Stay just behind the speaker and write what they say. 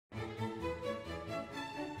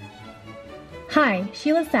Hi,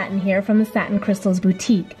 Sheila Satin here from the Satin Crystals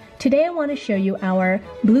Boutique. Today I want to show you our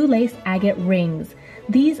blue lace agate rings.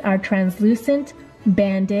 These are translucent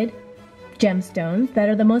banded gemstones that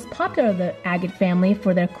are the most popular of the agate family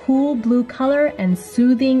for their cool blue color and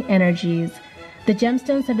soothing energies. The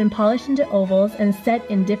gemstones have been polished into ovals and set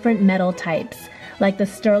in different metal types, like the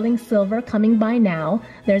sterling silver coming by now.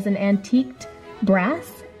 There's an antiqued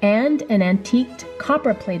brass and an antiqued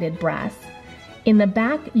copper-plated brass. In the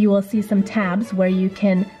back, you will see some tabs where you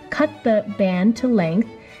can cut the band to length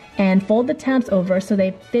and fold the tabs over so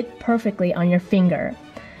they fit perfectly on your finger.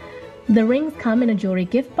 The rings come in a jewelry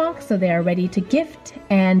gift box, so they are ready to gift,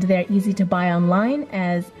 and they're easy to buy online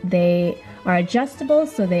as they are adjustable,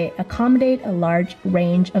 so they accommodate a large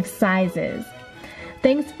range of sizes.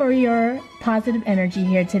 Thanks for your positive energy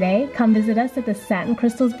here today. Come visit us at the Satin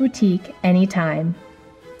Crystals Boutique anytime.